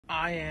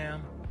I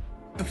am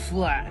the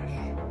Flash.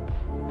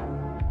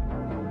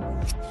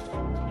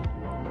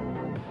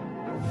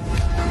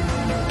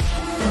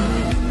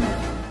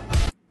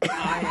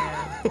 I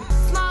am.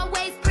 Small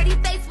waist, pretty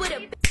face with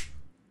a.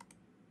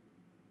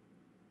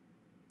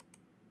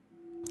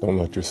 Don't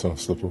let yourself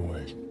slip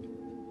away.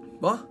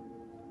 What?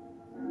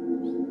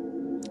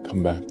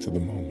 Come back to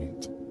the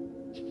moment.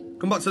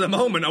 Come back to the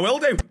moment, I will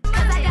do.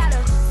 I got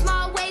a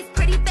small waist,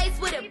 pretty face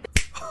with a.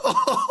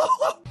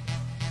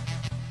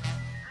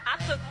 I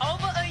took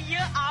over a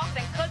year off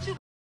and cut you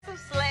some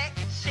slack.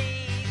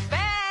 She's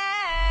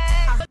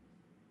back.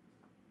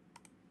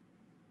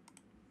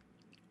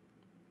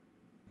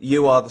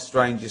 You are the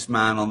strangest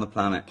man on the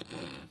planet.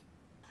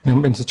 You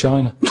haven't been to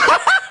China.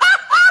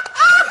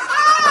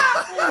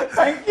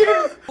 Thank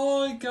you.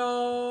 Hi guys,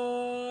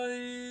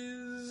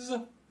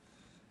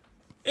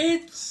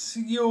 it's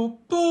your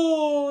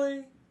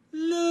boy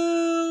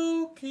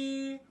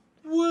Loki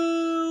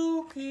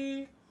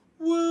Wilkie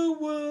Woo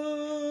Woo.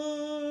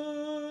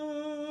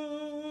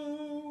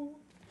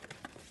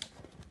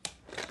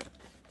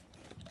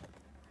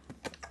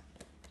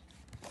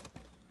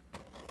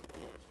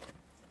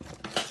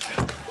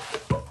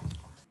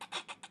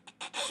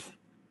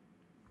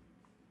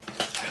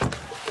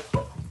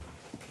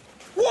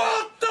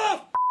 What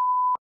the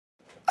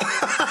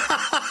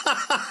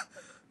f?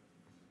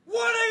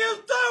 What are you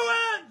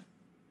doing?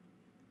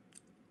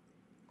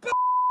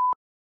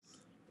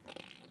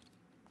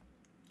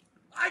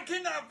 I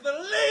cannot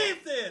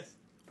believe this!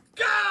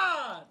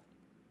 God!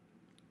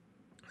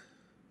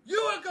 You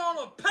are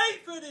gonna pay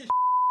for this.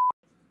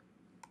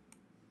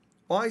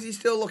 Why is he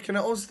still looking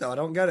at us though? I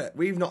don't get it.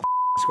 We've not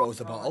squoze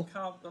the bottle. I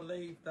can't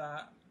believe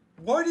that.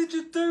 Why did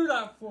you do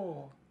that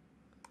for?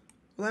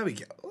 Well, there we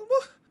go.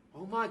 What?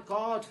 Oh my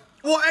God.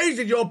 What age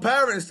did your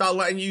parents start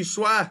letting you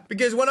swear?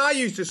 Because when I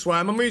used to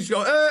swear, my mum used to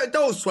go,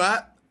 don't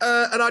swear.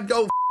 And I'd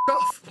go,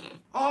 off.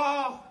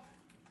 Oh,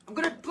 I'm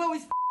gonna blow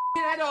his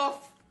head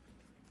off.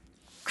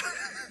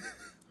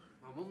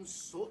 My mum's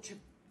such a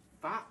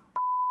fat.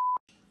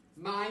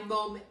 My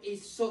mum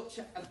is such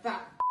a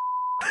fat.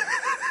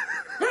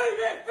 Who do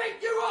you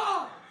think you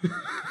are?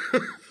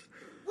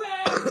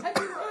 Where have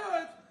you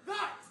heard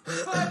that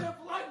kind of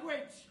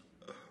language?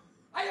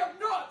 I have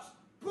not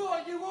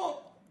brought you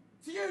up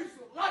to use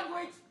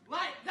language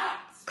like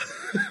that.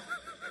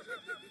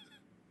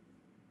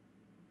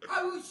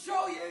 I will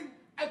show you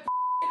a in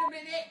a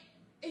minute.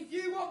 If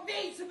you want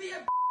me to be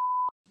a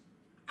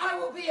I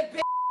will be a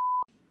bitch.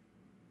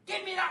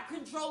 Give me that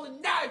controller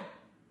now.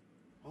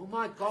 Oh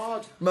my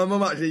God. My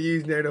mum actually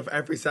used near enough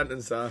every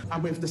sentence there.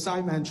 I'm with the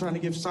Simon, trying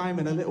to give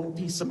Simon a little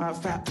piece of my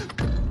fat.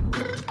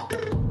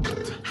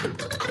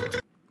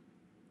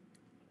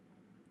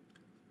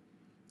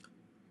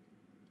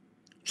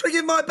 Should I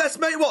give my best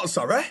mate what,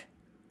 sorry?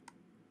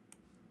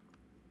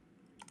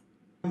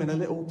 I'm in a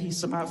little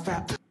piece of my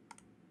fat.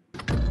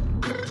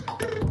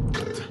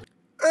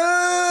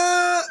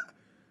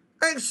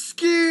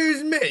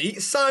 Excuse me,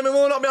 Simon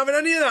will not be having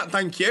any of that,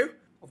 thank you.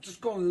 I've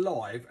just gone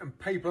live and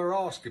people are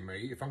asking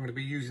me if I'm going to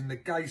be using the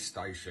gay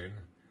station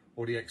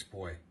or the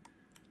ex-boy.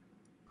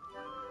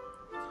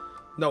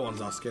 No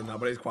one's asking that,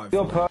 but it's quite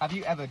funny. Have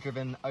you ever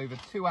driven over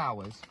 2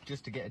 hours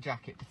just to get a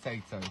jacket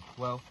potato?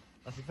 Well,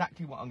 that's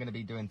exactly what I'm going to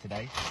be doing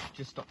today.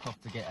 Just stopped off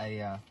to get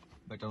a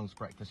McDonald's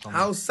breakfast on.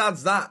 How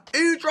sad's that?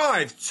 Who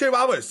drives 2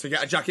 hours to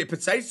get a jacket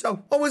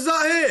potato? Oh, was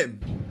that him?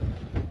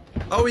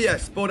 Oh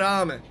yes, Bud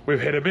Army. We've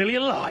hit 1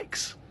 million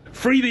likes.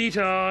 Freebie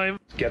time.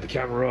 Get the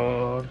camera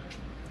on.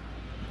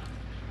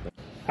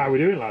 How are we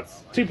doing,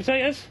 lads? 2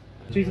 potatoes?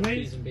 Cheese and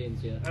beans? Cheese and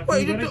beans, yeah.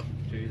 Wait, you do...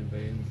 Cheese and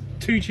beans.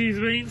 2 cheese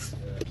and beans?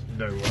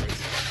 No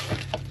worries.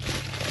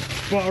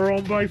 Butter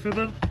on both of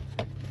them.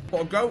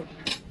 What a go.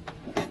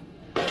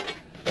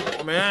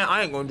 I mean,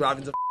 I ain't going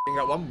driving to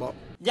get one, but...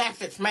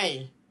 Yes, it's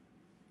me.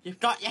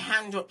 You've got your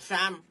hand up,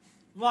 Sam.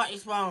 What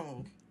is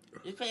wrong?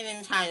 You're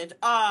feeling tired.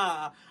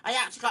 Oh, I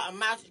actually got a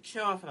magic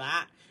cure for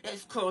that.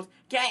 It's called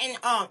getting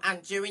on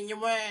and doing your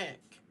work.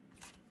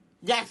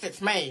 Yes,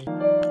 it's me.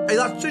 Hey,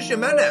 that's just your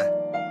minute.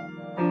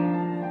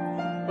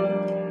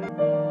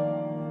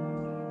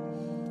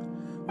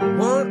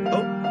 What?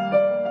 Oh.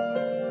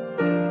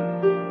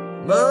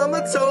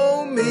 Mama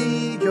told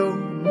me, go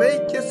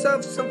make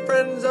yourself some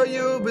friends or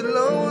you'll be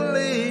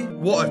lonely.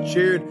 What a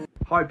tune.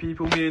 Hi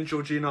people, me and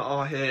Georgina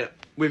are here.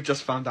 We've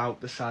just found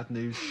out the sad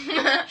news.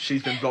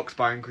 She's been blocked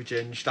by Angry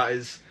Ginge. That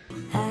is...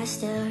 I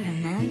still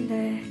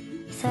remember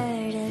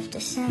 3rd of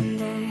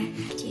December,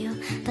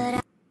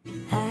 but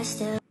I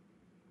still...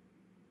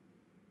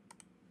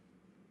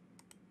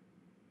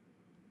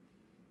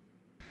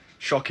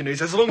 Shocking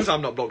news. As long as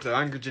I'm not blocked though,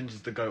 Angry Ginge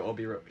is the goat. I'll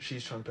be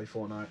she's trying to play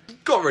Fortnite.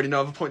 Got really no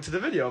other point to the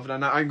video other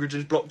than that Angry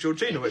Ginge blocked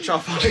Georgina, which I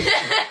find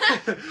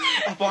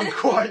I find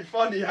quite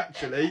funny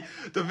actually.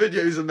 The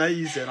video's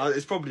amazing.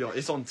 It's probably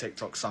on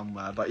TikTok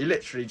somewhere, but he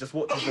literally just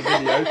watches the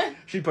video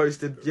she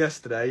posted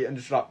yesterday and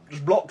just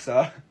blocks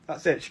her.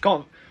 That's it. She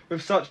can't.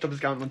 We've searched up his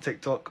account on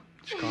TikTok.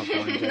 She can't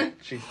find it.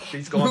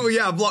 She's gone. Oh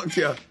yeah, I blocked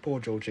you.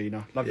 Poor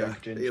Georgina. Love you, Yeah,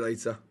 Angry Ginge. see you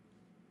later.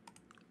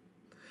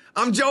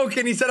 I'm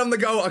joking. He said I'm the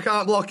GOAT. I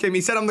can't block him.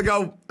 He said I'm the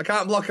GOAT. I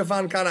can't block a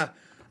fan, can I?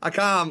 I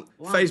can't.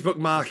 Lamp. Facebook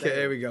Market.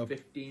 Here we go.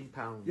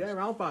 £15. Yeah,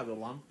 I'll buy the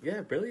lamp.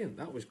 Yeah, brilliant.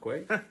 That was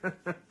quick.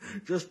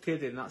 Just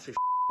kidding, that's a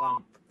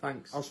lamp.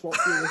 Thanks. I'll swap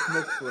you this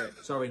mug for it.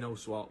 Sorry, no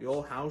swap.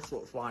 Your house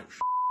looks like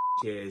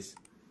Cheers.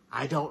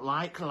 I don't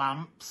like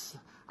lamps.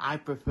 I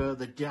prefer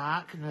the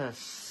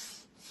darkness.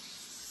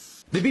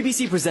 The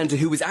BBC presenter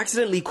who was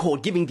accidentally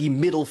caught giving the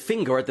middle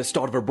finger at the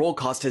start of her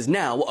broadcast has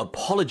now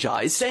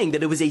apologized, saying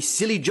that it was a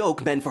silly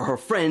joke meant for her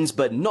friends,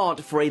 but not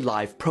for a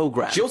live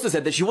program. She also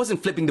said that she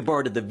wasn't flipping the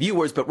bird at the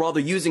viewers, but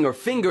rather using her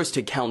fingers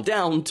to count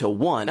down to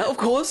 1. Now, of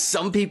course,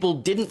 some people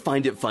didn't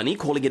find it funny,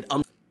 calling it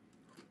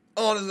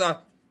Honestly,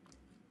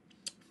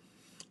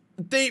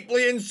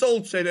 deeply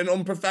insulting and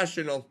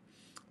unprofessional.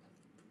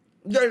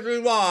 This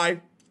is why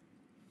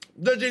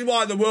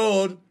the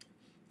world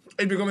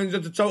is becoming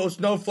just a total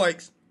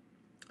snowflakes.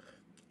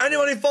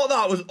 Anyone who thought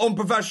that was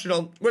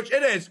unprofessional, which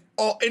it is,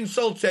 or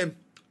insulting,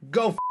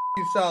 go f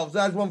yourselves.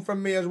 There's one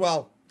from me as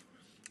well.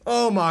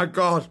 Oh my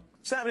God.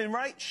 What's happening,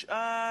 Rach?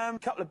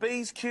 Couple of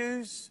B's,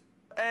 Q's,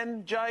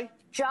 N, J.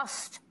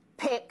 Just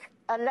pick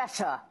a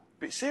letter.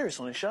 Bit serious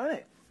on this show, isn't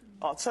it?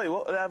 I'll tell you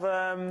what, we'll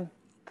have,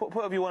 put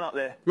whatever you want up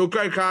there.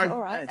 Okay, Kai. All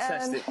right.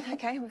 Fantastic.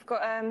 Okay, we've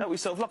got Help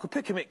yourself, like a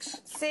pick a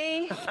mix.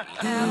 C,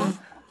 L,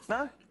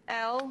 No?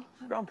 L,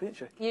 Grumpy,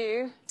 isn't she?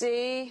 U,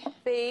 D,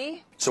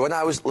 B. So when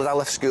I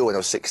left school when I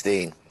was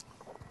 16,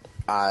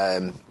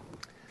 I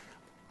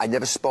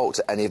never spoke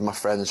to any of my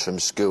friends from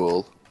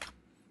school.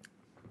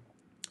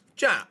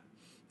 Chat,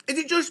 is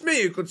it just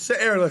me who could sit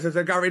here and listen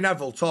to Gary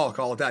Neville talk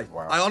all day?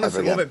 Wow. I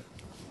honestly love him.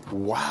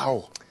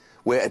 Wow.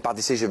 We had a bad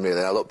decision,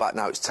 really. I look back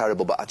now, it's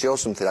terrible. But I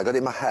chose something. I got it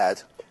in my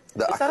head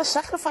that Is that a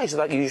sacrifice of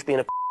that you just being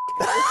a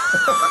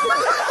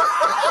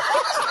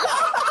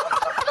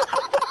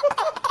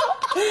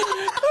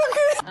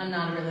I'm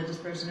not a religious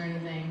person or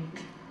anything,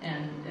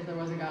 and if there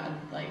was a God,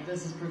 like,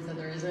 this is proof that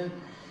there isn't.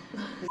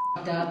 It's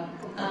f***ed up.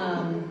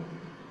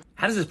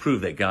 How does this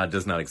prove that God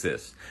does not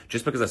exist?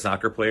 Just because a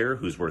soccer player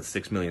who's worth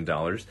 $6 million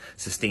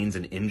sustains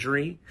an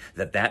injury,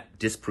 that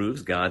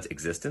disproves God's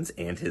existence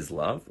and his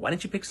love? Why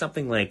didn't you pick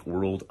something like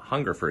world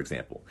hunger, for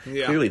example?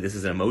 Yeah. Clearly, this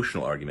is an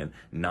emotional argument,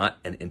 not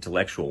an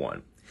intellectual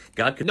one.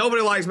 God could...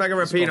 Nobody likes Megan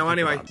Rapinoe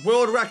anyway.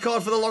 World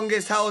record for the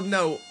longest held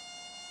note.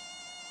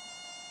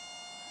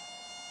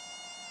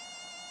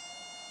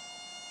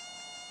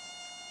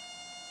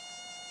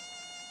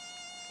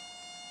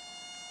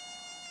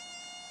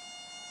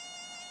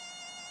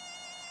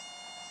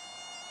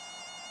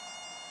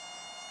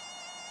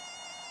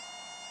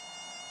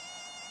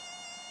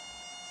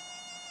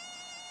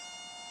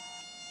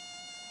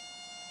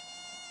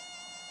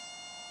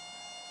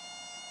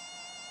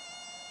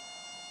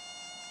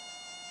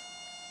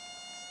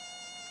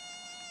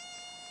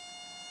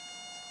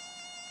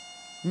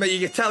 Mate,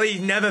 you can tell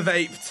he's never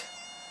vaped.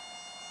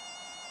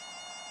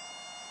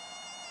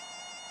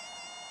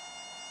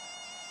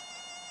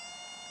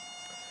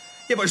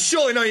 Yeah, but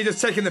surely no, you're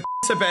just taking the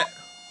piss a bit.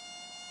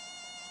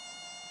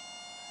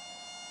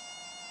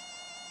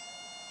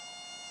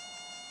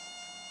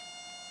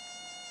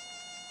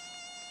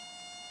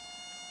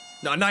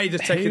 No, now you're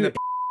just taking the piss.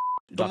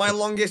 But my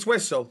longest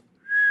whistle.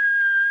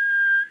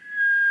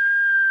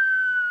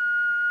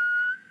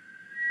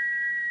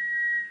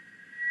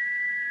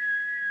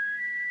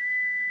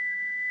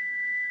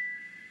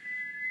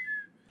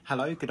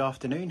 Hello, good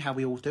afternoon. How are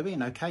we all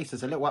doing? Okay, so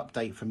there's a little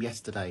update from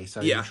yesterday.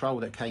 So Yeah. the troll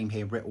that came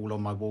here writ all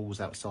on my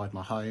walls outside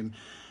my home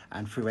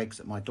and threw eggs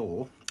at my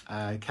door.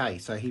 Okay,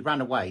 so he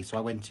ran away. So I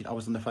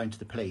was on the phone to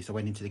the police. I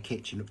went into the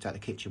kitchen, looked out the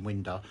kitchen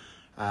window,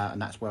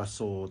 and that's where I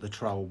saw the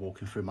troll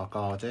walking through my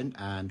garden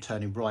and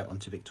turning right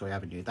onto Victoria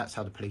Avenue. That's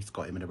how the police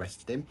got him and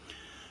arrested him.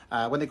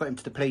 When they got him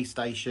to the police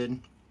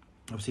station,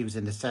 obviously he was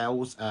in the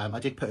cells. I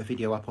did put a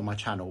video up on my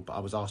channel, but I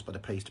was asked by the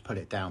police to pull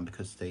it down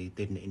because they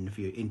didn't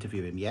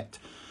interview him yet.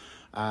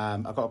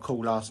 I got a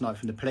call last night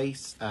from the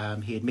police.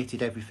 He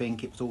admitted everything.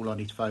 It was all on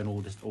his phone,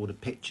 all the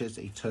pictures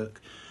that he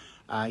took.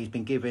 He's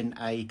been given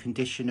a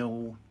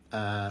conditional...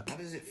 How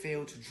does it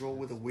feel to draw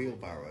with a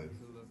wheelbarrow?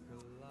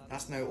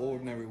 That's no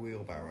ordinary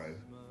wheelbarrow.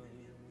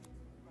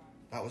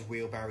 That was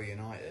Wheelbarrow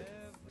United.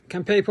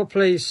 Can people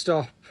please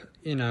stop,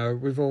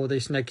 with all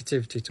this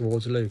negativity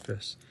towards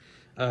Lucas?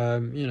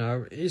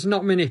 He's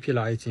not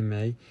manipulating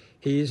me.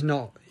 He's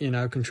not,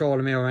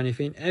 controlling me or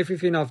anything.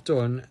 Everything I've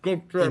done,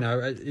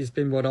 it's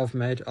been what I've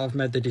made. I've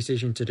made the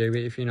decision to do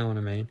it, if you know what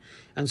I mean.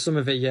 And some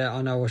of it,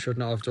 I know I should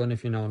not have done,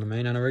 if you know what I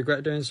mean. And I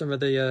regret doing some of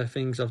the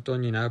things I've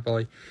done,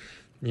 by,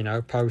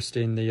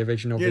 posting the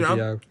original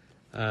video.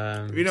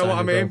 You know what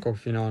I mean? Up,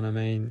 if you know what I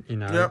mean.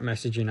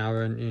 Messaging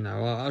her, and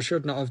I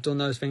should not have done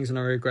those things, and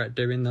I regret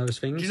doing those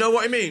things. Do you know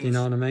what it means? You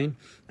know what I mean?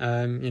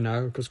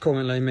 Because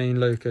currently me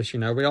and Lucas,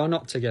 we are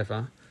not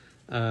together.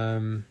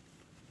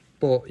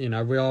 But, we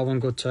are on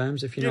good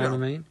terms, if you know what I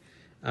mean.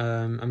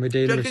 And we're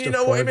dealing with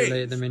stuff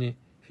privately at the minute,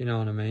 if you know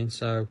what I mean.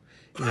 So,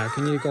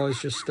 can you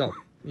guys just stop,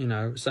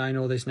 saying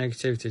all this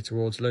negativity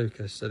towards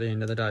Lucas at the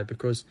end of the day?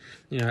 Because,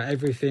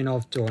 everything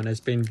I've done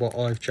has been what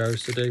I've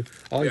chose to do.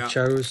 I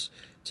chose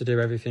to do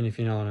everything, if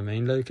you know what I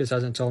mean. Lucas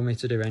hasn't told me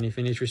to do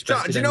anything. He's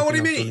respected do you know what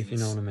he anything I've done, means? if you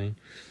know what I mean.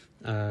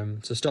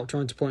 So stop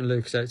trying to point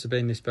Lucas out to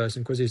being this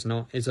person, because he's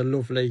not. He's a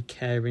lovely,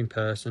 caring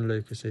person,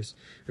 Lucas is,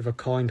 with a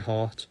kind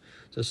heart.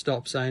 So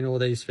stop saying all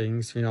these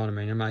things, if you know what I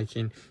mean, and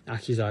making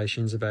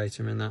accusations about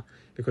him and that,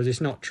 because it's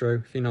not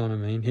true, if you know what I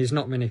mean. He's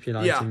not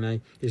manipulating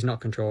me. He's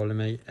not controlling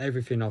me.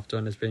 Everything I've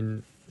done has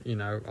been, you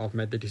know, I've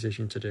made the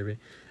decision to do it.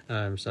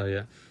 So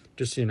yeah,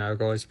 just, you know,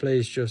 guys,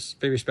 please just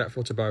be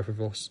respectful to both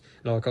of us.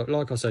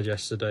 Like I said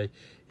yesterday,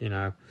 you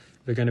know,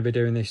 we're going to be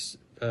doing this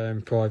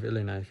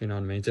privately now, if you know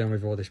what I mean, dealing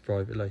with all this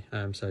privately.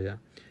 So yeah,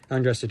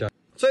 Andres today.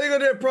 So you're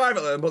going to do it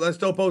privately, but they're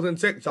still posting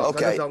TikTok.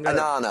 Okay,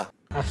 Anana.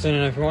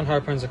 Afternoon, everyone.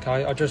 Hope everyone's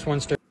okay. I just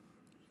want to...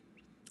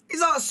 Is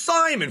that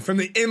Simon from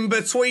the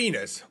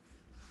In-Betweeners?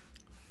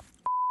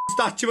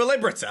 Statue of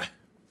Liberty?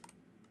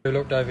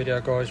 Lookdown video,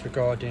 guys,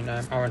 regarding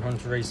Aaron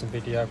Hunt's recent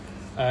video.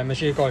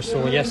 As you guys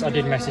saw, yes, I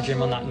did message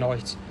him on that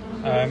night.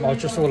 I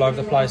was just all over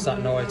the place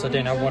that night. I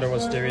didn't know what I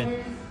was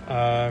doing.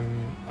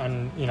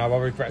 And, you know, I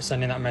regret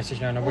sending that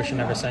message now, and I wish I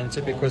never sent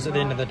it, because at the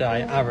end of the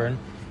day, Aaron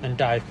and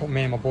Dave put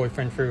me and my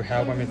boyfriend through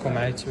hell when we come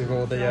out with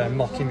all the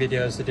mocking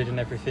videos they did and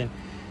everything,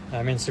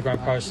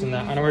 Instagram posts and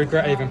that. And I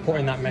regret even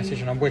putting that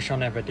message, and I wish I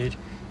never did.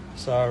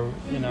 So,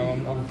 you know,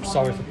 I'm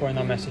sorry for putting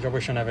that message. I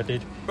wish I never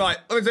did. Right,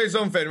 let me tell you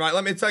something, right?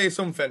 Let me tell you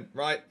something,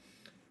 right?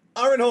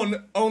 Aaron Hunt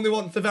only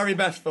wants the very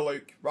best for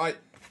Luke, right?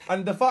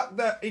 And the fact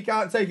that he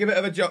can't take a bit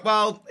of a job,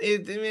 well,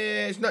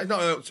 it's not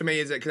up to me,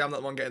 is it? Because I'm not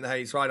the one getting the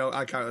hate, so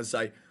I can't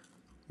say.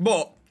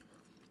 But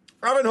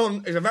Aaron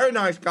Hunt is a very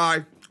nice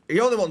guy. He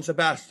only wants the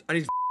best, and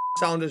he's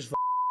sound as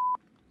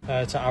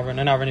to Aaron.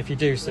 And Aaron, if you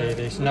do see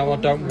this, no, I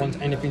don't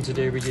want anything to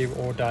do with you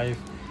or Dave.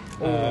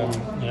 You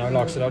know, like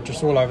I said, I was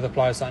just all over the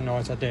place that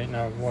night. I didn't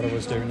know what I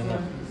was doing in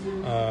there.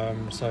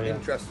 So yeah.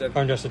 Interesting.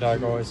 I'm just today,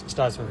 guys.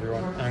 Stay for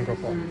everyone, and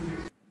goodbye.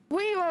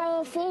 We were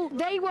awful.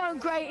 They weren't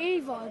great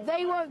either.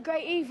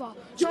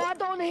 So I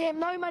don't want to hear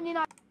no Man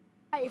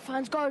United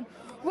fans going,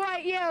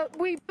 right, yeah,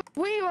 we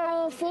were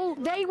awful.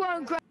 They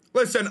weren't great.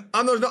 Listen,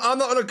 I'm not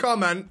going to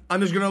comment. I'm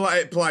just going to let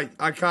it play.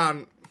 I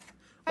can't.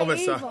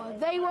 Obviously.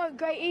 They weren't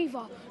great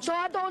either. So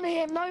I don't want to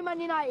hear no Man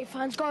United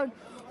fans going,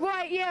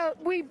 right, yeah,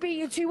 we beat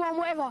you 2-1,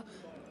 whatever.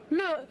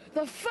 Look,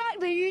 the fact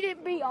that you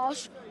didn't beat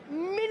us,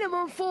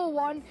 minimum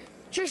 4-1,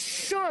 just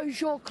shows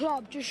your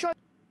club. Just shows.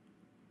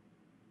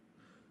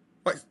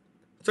 Right.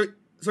 So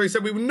he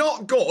said we were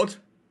not good,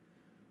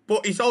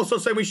 but he's also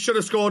saying we should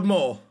have scored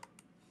more.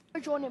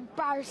 You're an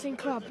embarrassing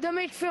club. The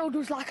midfield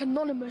was like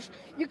anonymous.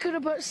 You could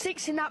have put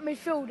 6 in that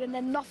midfield and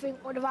then nothing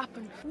would have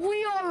happened.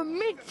 We are a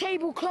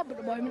mid-table club at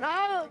the moment.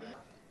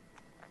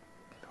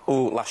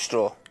 Oh, last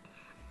straw.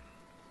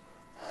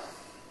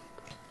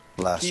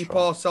 Last Keep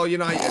straw. or sell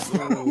United.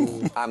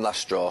 I'm last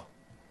straw.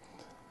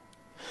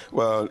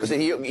 Well, because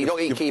you don't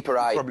get keeper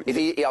right. If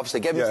he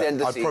obviously gave him to the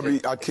end of the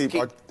season, I'd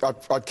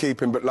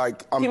keep him, but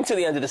like keep him to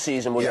the end of the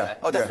season, will you?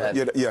 Oh,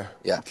 definitely. Yeah.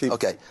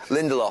 Okay,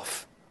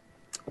 Lindelof,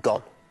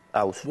 gone,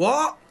 out.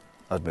 What?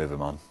 I'd move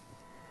him on.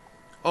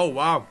 Oh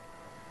wow.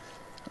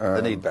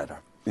 They need better.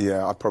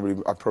 Yeah, I'd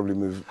probably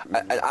move.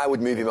 And I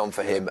would move him on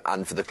for him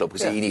and for the club,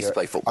 because he needs to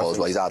play football as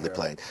well. He's hardly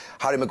playing.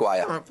 Harry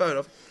Maguire. All right, fair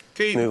enough.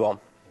 Keep. Move on.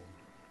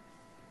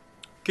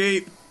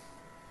 Keep.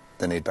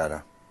 They need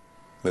better.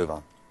 Move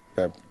on.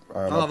 Yeah.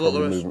 I'd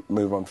probably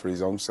move on for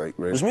his own sake,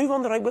 really. Was move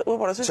on the right word?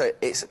 What is it? So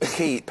it's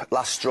keep,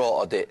 last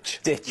straw, or ditch?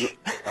 Ditch.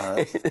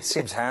 It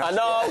seems harsh. I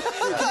know.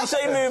 Can you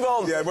say move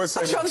on? Yeah, we'll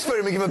say. Transfer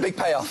him and give him a big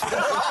payoff.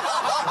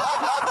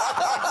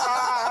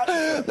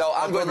 No,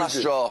 I'm going last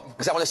straw,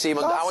 because I want to see him.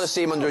 I want to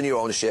see him under a new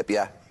ownership.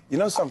 Yeah. You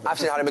know something? I've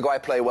seen Harry Maguire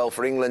play well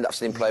for England. I've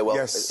seen him play well.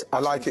 Yes,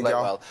 I like it,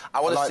 Gal. Well.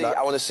 I want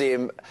to see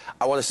him.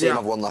 I want to see him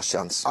have one last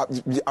chance.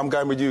 I'm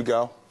going with you,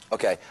 Gal.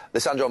 Okay,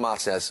 Lisandro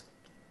Martinez.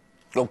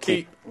 Go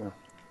keep. Yeah.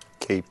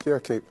 Keep. Yeah,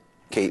 keep.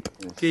 Keep.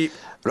 Keep.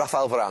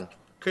 Rafael Varane.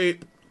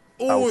 Keep.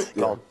 Oh,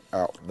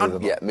 out.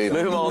 Move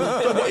him on.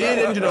 He ain't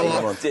injured a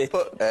lot.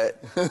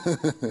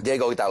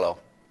 Diego Dallo.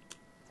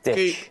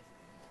 Ditch.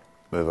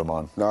 Move him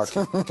on. No,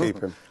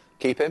 keep him.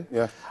 Keep him?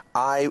 Yeah.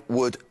 I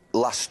would,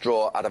 last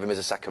straw, I'd have him as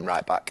a second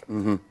right back.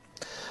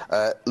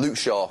 Luke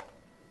Shaw.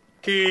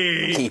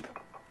 Keep.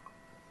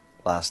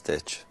 Last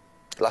ditch.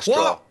 Last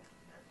What?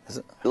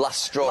 straw.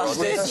 Last straw.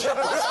 Last ditch.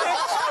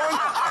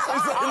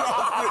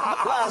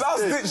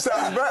 Last ditch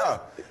sounds better.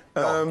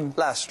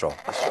 Last straw.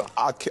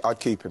 I'd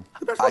keep him.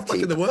 The best left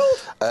back in the world.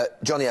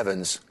 Johnny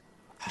Evans.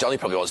 Johnny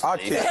probably wants to I'd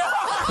leave. keep.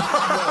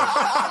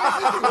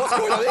 What's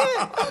going on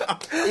here?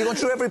 Are you going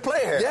through every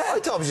player? Yeah. I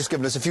thought I was just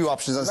giving us a few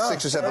options on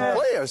 6 or 7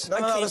 players. No,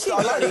 I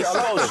like it.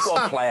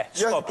 Squad player.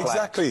 Yeah, Squad player.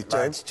 exactly,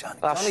 James.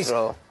 Last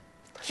straw.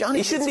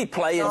 He shouldn't be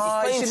playing. He's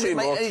playing too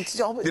much.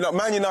 You know,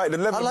 Man United, the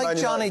level I like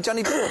Man Johnny.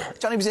 United.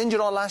 Johnny was injured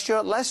all last year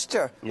at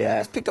Leicester. Yeah.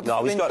 He's picked up.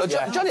 No, he's got.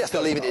 Yeah. Johnny has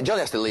to leave. Johnny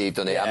has to leave,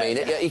 doesn't he? I mean,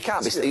 he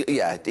can't be.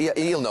 Yeah,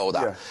 he'll know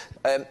that.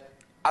 Yeah.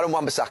 Aaron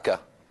Wan-Bissaka.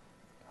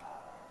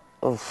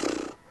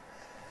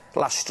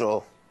 Last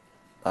straw.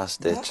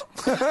 Last ditch.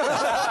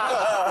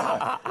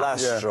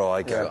 Last straw.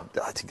 I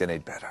think they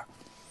need better.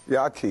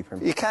 Yeah, I'd keep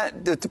him. You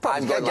can't get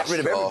rid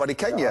of everybody,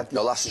 can you?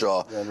 No, last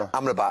straw. Yeah, no.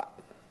 Amrabat.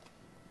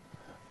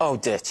 Oh,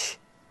 ditch.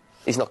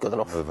 He's not good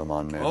enough. Move him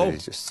on, maybe. Oh.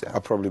 He's just,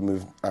 I'd probably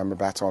move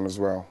Amrabat on as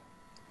well.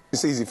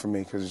 It's easy for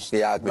me because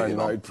I'd move him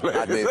on.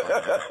 I'd move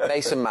on.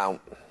 Mason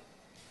Mount.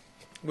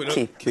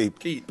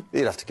 Keep.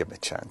 You'd have to give him a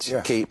chance.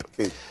 Yeah. Keep.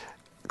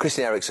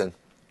 Christian Eriksen.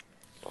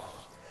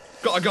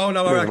 Gotta go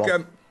now, I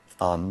reckon.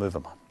 Move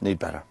him on. Need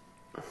better.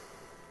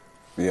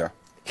 Yeah.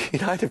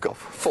 United have got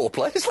 4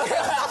 players.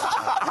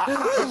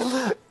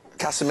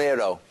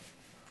 Casemiro.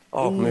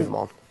 Oh, move him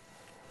on.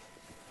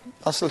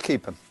 I'll still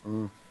keep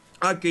him.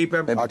 I'd keep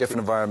him. Maybe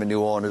different environment,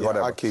 new owners,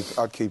 whatever. I'd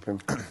keep him.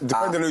 Depending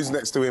on who's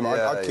next to him,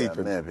 I'd keep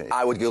him. Maybe.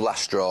 I would go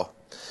last straw.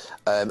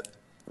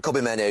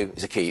 Kobe Menu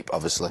is a keep,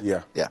 obviously.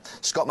 Yeah.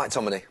 Scott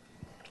McTominay.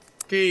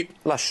 Keep.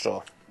 Last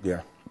straw.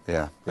 Yeah.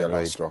 Yeah.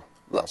 Last straw.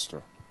 Last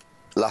straw.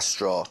 Last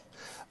straw.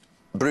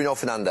 Bruno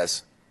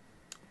Fernandes.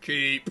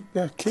 Keep.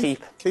 Yeah,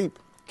 keep. Keep.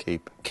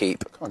 Can't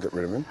get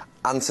rid of him.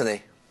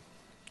 Anthony.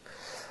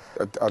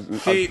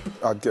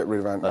 I'd get rid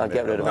of Anthony. I'd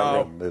get rid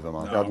of him. Move him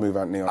on. I'd move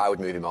Anthony on. I would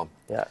move him on.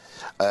 Yeah.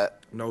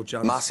 No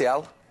chance.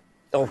 Martial.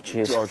 Oh,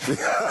 jeez.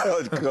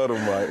 God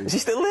almighty. Is he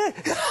still there?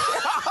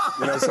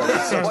 You know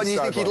something? Why do you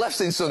think he'd left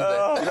since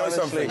Sunday? You know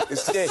something?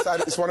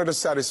 It's one of the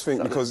saddest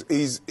things because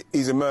his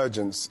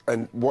emergence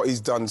and what he's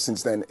done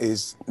since then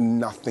is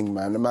nothing,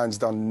 man. The man's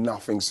done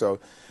nothing, so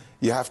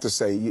you have to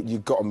say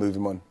you've got to move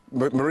him on.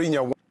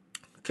 Mourinho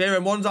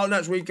Kieran, one's out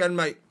next weekend,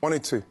 mate.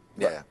 wanted to.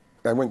 Yeah.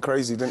 They went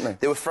crazy, didn't they?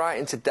 They were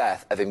frightened to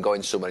death of him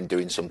going somewhere and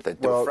doing something.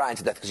 They were frightened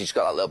to death because he's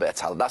got that little bit of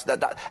talent.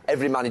 That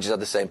every manager's had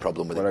the same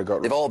problem with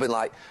him. They've all been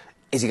like,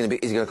 is he going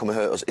to come and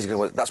hurt us? Is he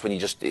going to? That's when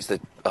it's the.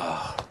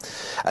 Oh.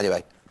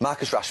 Anyway,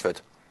 Marcus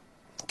Rashford.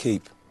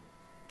 Keep.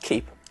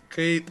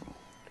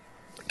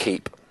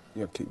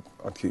 Yeah,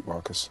 I'd keep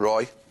Marcus.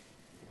 Roy.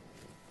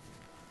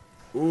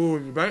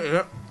 Ooh, you better,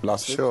 yeah.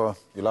 Last ditch? Sure.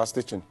 Your last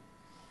ditching?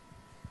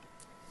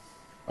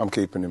 I'm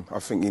keeping him. I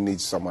think he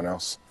needs someone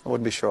else. I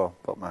wouldn't be sure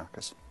about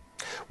Marcus.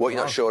 What are you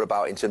not sure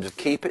about in terms of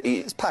keeping?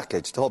 His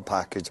package, the whole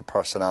package, the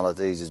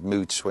personalities, his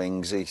mood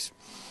swings. He's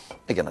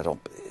a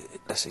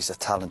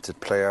talented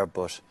player,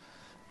 but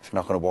if you're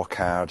not going to work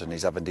hard and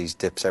he's having these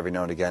dips every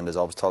now and again, there's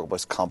always talk about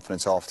his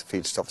confidence off the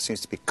field stuff. It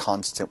seems to be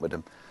constant with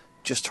him.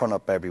 Just turn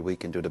up every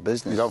week and do the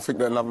business. You don't think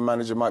that another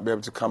manager might be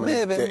able to come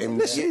and get him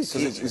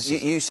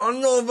there?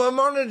 Another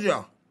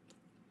manager?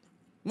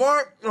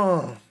 What?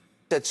 Oh.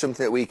 Said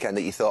something at the weekend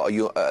that you thought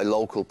a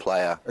local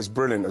player... It's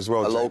brilliant as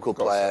well. A local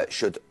player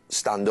should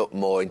stand up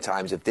more in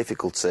times of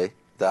difficulty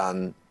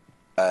than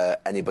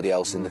anybody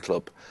else in the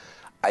club.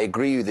 I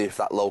agree with you if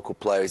that local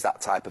player is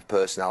that type of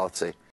personality.